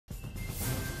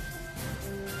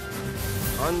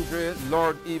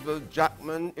Lord Evil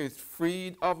Jackman is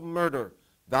freed of murder.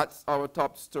 That's our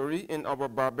top story in our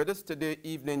Barbados Today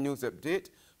evening news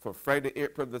update for Friday,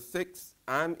 April the 6th.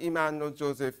 I'm Emmanuel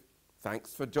Joseph.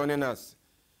 Thanks for joining us.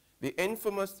 The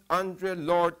infamous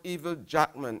Lord Evil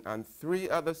Jackman and 3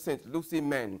 other St. Lucie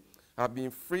men have been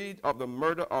freed of the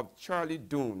murder of Charlie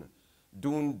Doon.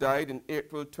 Doon died in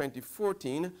April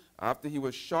 2014 after he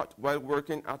was shot while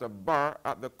working at a bar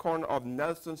at the corner of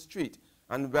Nelson Street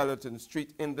and Wellington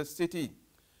Street in the city.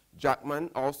 Jackman,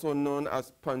 also known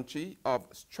as Punchy of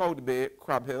Stroud Bay,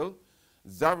 Crab Hill,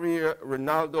 Xavier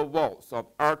Ronaldo Waltz of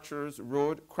Archers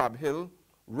Road, Crab Hill,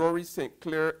 Rory St.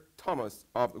 Clair Thomas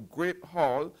of Grape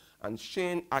Hall, and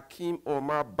Shane Akeem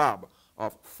Omar Bab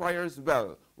of Friars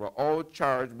Well were all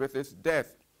charged with his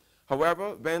death.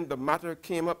 However, when the matter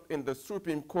came up in the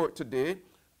Supreme Court today,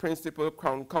 Principal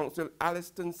Crown Counsel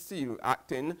Alliston Seal,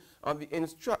 acting on the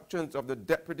instructions of the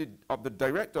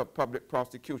Director of Public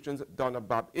Prosecutions, Donna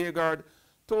Bab Agard,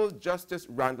 told Justice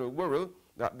Randall Worrell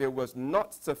that there was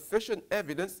not sufficient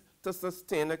evidence to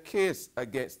sustain a case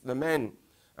against the men,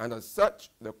 and as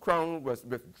such, the Crown was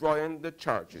withdrawing the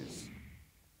charges.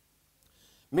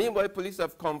 Meanwhile, police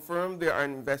have confirmed they are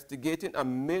investigating a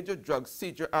major drug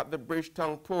seizure at the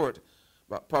Bridgetown port.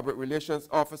 But Public Relations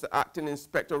Officer Acting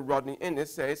Inspector Rodney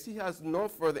Innes says he has no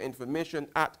further information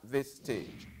at this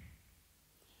stage.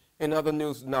 In other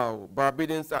news now,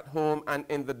 Barbadians at home and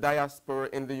in the diaspora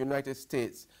in the United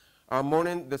States are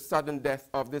mourning the sudden death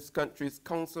of this country's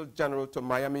Consul General to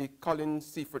Miami, Colin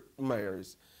Seifert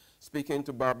Myers. Speaking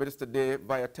to Barbados Today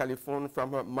via telephone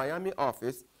from her Miami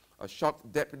office, a shocked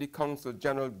Deputy Consul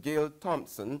General Gail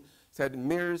Thompson said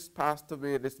Myers passed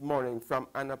away this morning from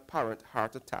an apparent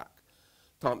heart attack.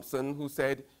 Thompson, who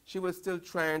said she was still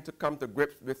trying to come to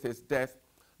grips with his death,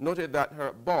 noted that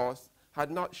her boss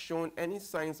had not shown any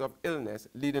signs of illness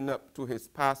leading up to his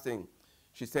passing.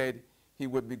 She said he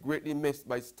would be greatly missed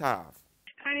by staff.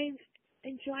 I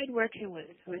enjoyed working with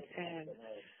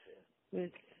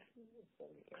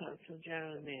Consul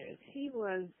General Myers.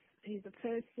 He's a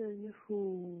person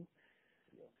who,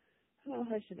 how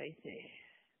should I say?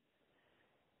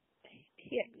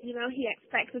 He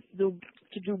expects us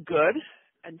to do good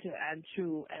and to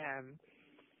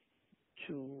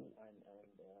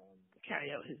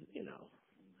carry out his,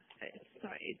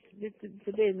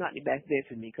 today is not the best day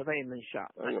for me because I am in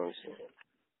shock.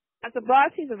 As a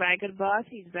boss, he's a very good boss.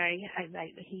 He's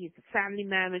a family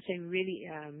man, which I really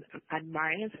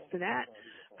admire him for that.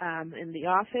 In the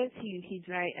office,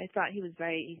 I thought he was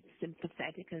very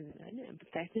sympathetic and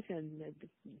empathetic, and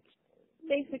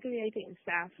basically I think the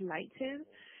staff liked him.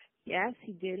 Yes,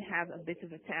 he did have a bit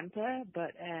of a temper,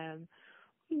 but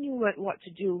he knew what to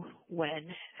do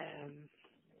when,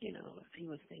 he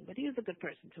was saying. But he was a good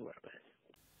person to work with.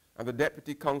 And the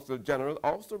Deputy Consul General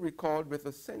also recalled with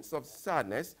a sense of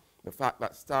sadness the fact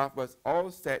that staff was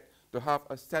all set to have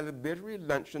a celebratory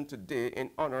luncheon today in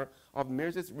honor of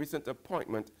Myers' recent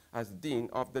appointment as Dean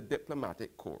of the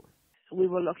Diplomatic Corps. We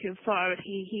were looking forward.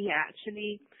 He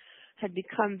actually had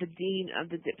become the Dean of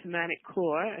the Diplomatic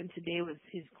Corps, and today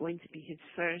is going to be his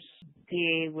first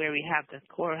day where the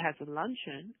Corps has a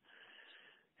luncheon,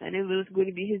 and it was going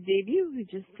to be his debut. He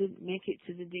just didn't make it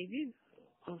to the debut,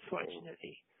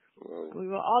 unfortunately. We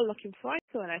were all looking forward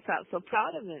to it, and I felt so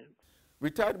proud of him.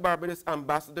 Retired Barbados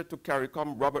Ambassador to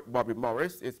CARICOM Robert Bobby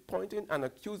Morris is pointing an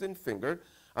accusing finger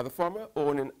at the former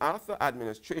Owen Arthur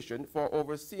administration for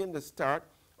overseeing the start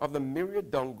of the myriad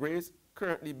downgrades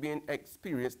currently being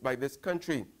experienced by this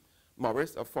country.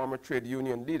 Morris, a former trade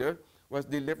union leader, was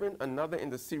delivering another in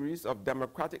the series of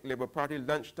Democratic Labour Party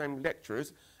lunchtime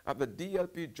lectures at the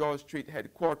DLP George Street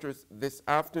headquarters this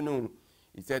afternoon.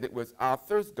 He said it was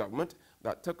Arthur's government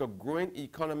that took a growing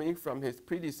economy from his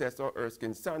predecessor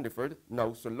Erskine Sandiford,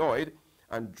 now Sir Lloyd,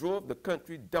 and drove the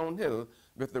country downhill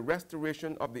with the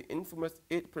restoration of the infamous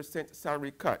 8%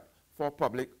 salary cut for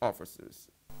public officers.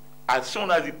 As soon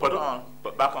as he put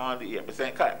back on the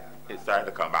 8% cut, it started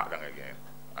to come back down again.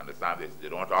 Understand this? They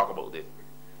don't talk about this.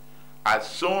 As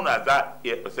soon as that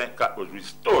 8% cut was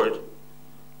restored,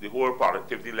 the whole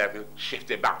productivity level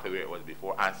shifted back to where it was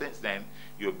before. And since then,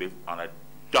 you've been on a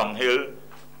downhill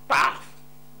path.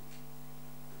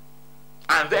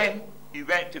 And then he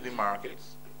went to the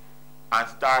markets and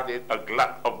started a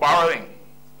glut of borrowing.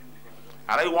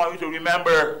 And I want you to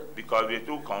remember, because we're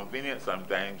too convenient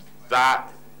sometimes,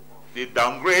 that the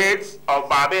downgrades of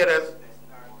Barbados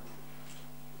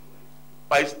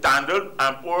by Standard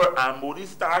and Poor and Moody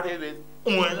started with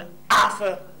Owen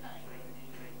Arthur.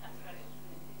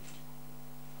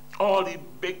 All the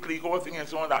big legal things and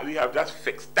so on that we have just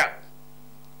fixed up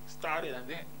started, and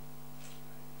then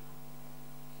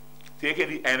taking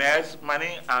the NS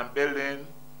money and building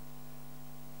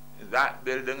that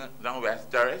building down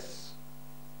West Terrace.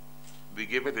 We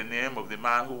gave it the name of the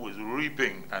man who was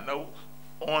reaping and now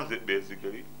owns it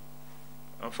basically,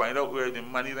 and find out where the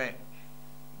money went,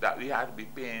 that we had to be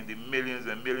paying the millions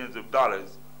and millions of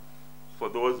dollars for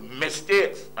those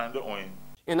mistakes undergoing.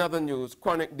 In other news,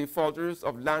 chronic defaulters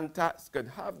of land tax could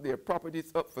have their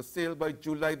properties up for sale by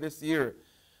July this year.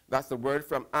 That's the word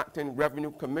from Acting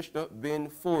Revenue Commissioner Wayne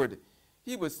Ford.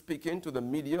 He was speaking to the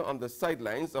media on the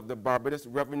sidelines of the Barbados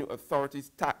Revenue Authority's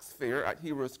tax fair at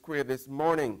Hero Square this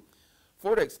morning.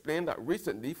 Ford explained that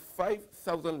recently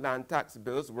 5,000 land tax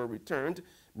bills were returned,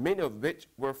 many of which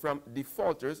were from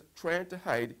defaulters trying to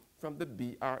hide from the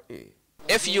BRA.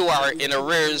 If you are in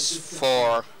arrears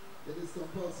for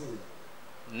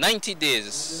 90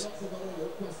 days,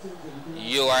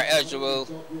 you are eligible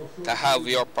to have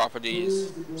your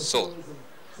properties sold.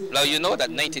 Now you know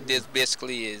that 90 days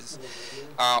basically is,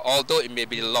 although it may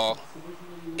be the law,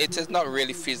 it is not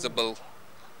really feasible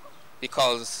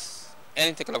because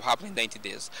anything could have happened in 90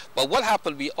 days. But what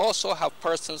happened, we also have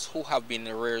persons who have been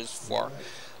in arrears for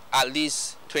at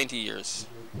least 20 years.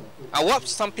 And what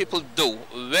some people do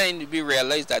when we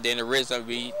realize that they're in arrears and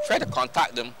we try to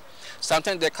contact them,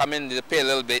 sometimes they come in, they pay a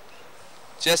little bit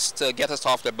just to get us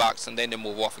off their backs and then they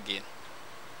move off again.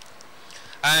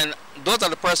 And those are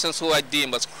the persons who I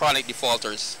deem as chronic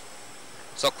defaulters.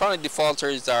 So chronic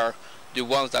defaulters are the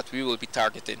ones that we will be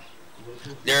targeting.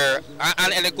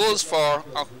 And it goes for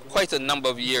quite a number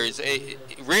of years. It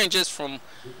ranges from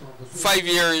 5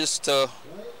 years to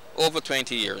over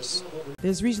 20 years.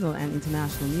 There's regional and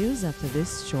international news after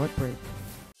this short break.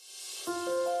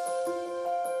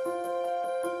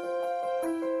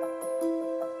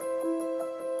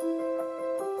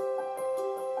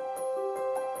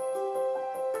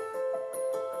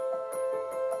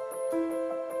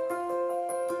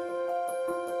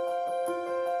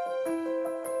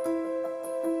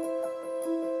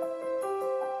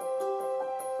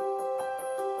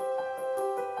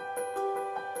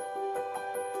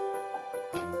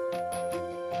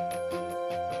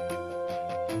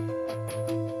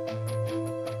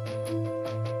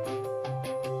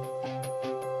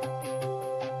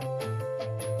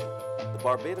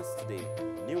 Barbados Today,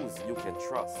 news you can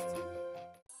trust.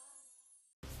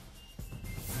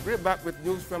 We're back with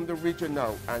news from the region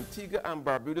now. Antigua and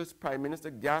Barbados Prime Minister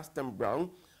Gaston Brown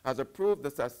has approved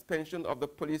the suspension of the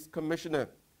police commissioner.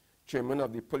 Chairman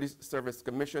of the Police Service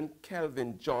Commission,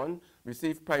 Kelvin John,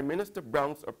 received Prime Minister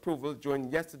Brown's approval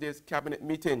during yesterday's cabinet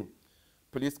meeting.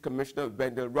 Police Commissioner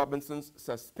Wendell Robinson's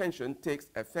suspension takes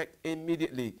effect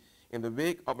immediately in the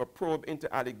wake of a probe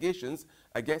into allegations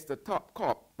against the top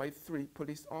cop by 3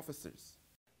 police officers.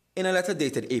 In a letter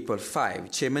dated April 5,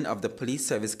 Chairman of the Police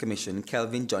Service Commission,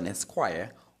 Kelvin John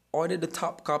Esquire, ordered the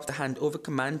top cop to hand over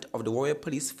command of the Royal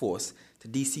Police Force to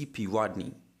DCP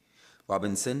Rodney.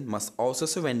 Robinson must also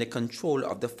surrender control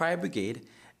of the fire brigade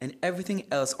and everything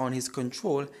else on his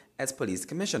control as police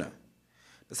commissioner.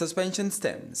 The suspension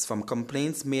stems from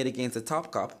complaints made against the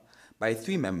top cop by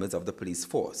 3 members of the police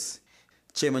force.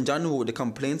 Chairman John wrote the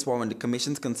complaints warrant the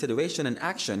Commission's consideration and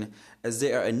action as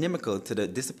they are inimical to the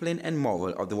discipline and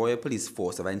moral of the Royal Police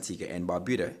Force of Antigua and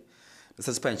Barbuda. The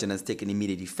suspension has taken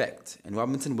immediate effect, and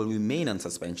Robinson will remain on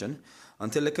suspension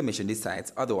until the Commission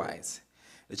decides otherwise.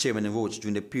 The Chairman wrote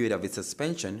during the period of his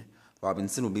suspension,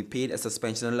 Robinson will be paid a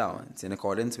suspension allowance in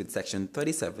accordance with Section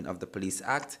 37 of the Police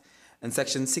Act and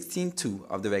Section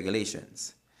 16.2 of the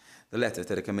regulations. The letter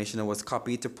to the Commissioner was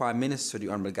copied to Prime Minister the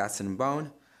Honourable Gaston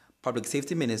Brown, Public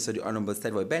Safety Minister the Honourable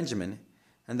Stedroy Benjamin,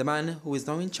 and the man who is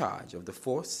now in charge of the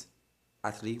force,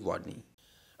 Athley Rodney.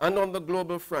 And on the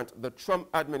global front, the Trump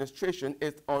administration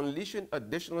is unleashing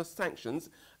additional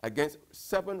sanctions against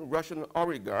 7 Russian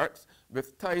oligarchs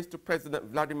with ties to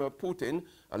President Vladimir Putin,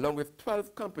 along with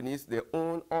 12 companies they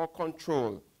own or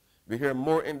control. We hear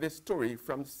more in this story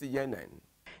from CNN.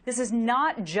 This is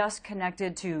not just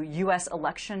connected to U.S.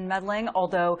 election meddling,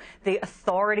 although the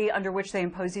authority under which they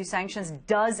impose these sanctions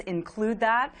does include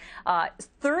that.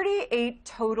 38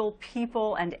 total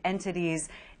people and entities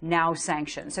now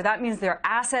sanctioned. So that means their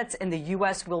assets in the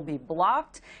U.S. will be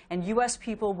blocked and U.S.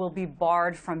 people will be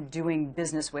barred from doing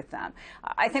business with them.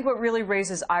 I think what really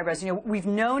raises eyebrows, we've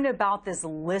known about this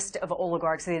list of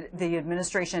oligarchs the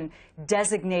administration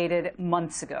designated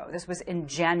months ago. This was in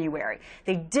January.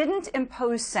 They didn't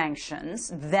impose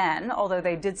sanctions then, although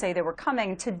they did say they were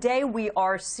coming. Today we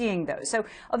are seeing those. So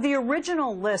of the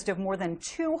original list of more than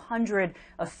 200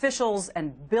 officials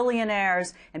and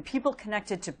billionaires and people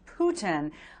connected to Putin,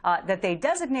 that they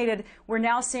designated, we're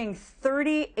now seeing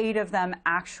 38 of them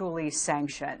actually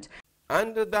sanctioned.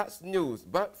 And that's news.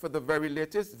 But for the very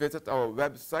latest, visit our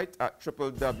website at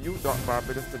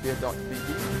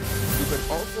www.barbadostoday.tv. You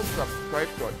can also subscribe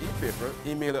to our e-paper,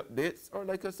 email updates, or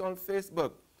like us on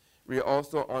Facebook. We are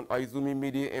also on Izumi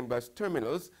Media in bus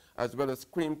terminals, as well as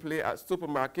screenplay at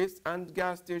supermarkets and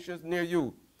gas stations near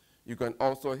you. You can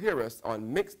also hear us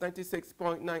on Mix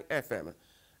 96.9 FM.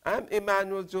 I'm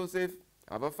Emmanuel Joseph.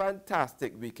 Have a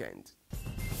fantastic weekend.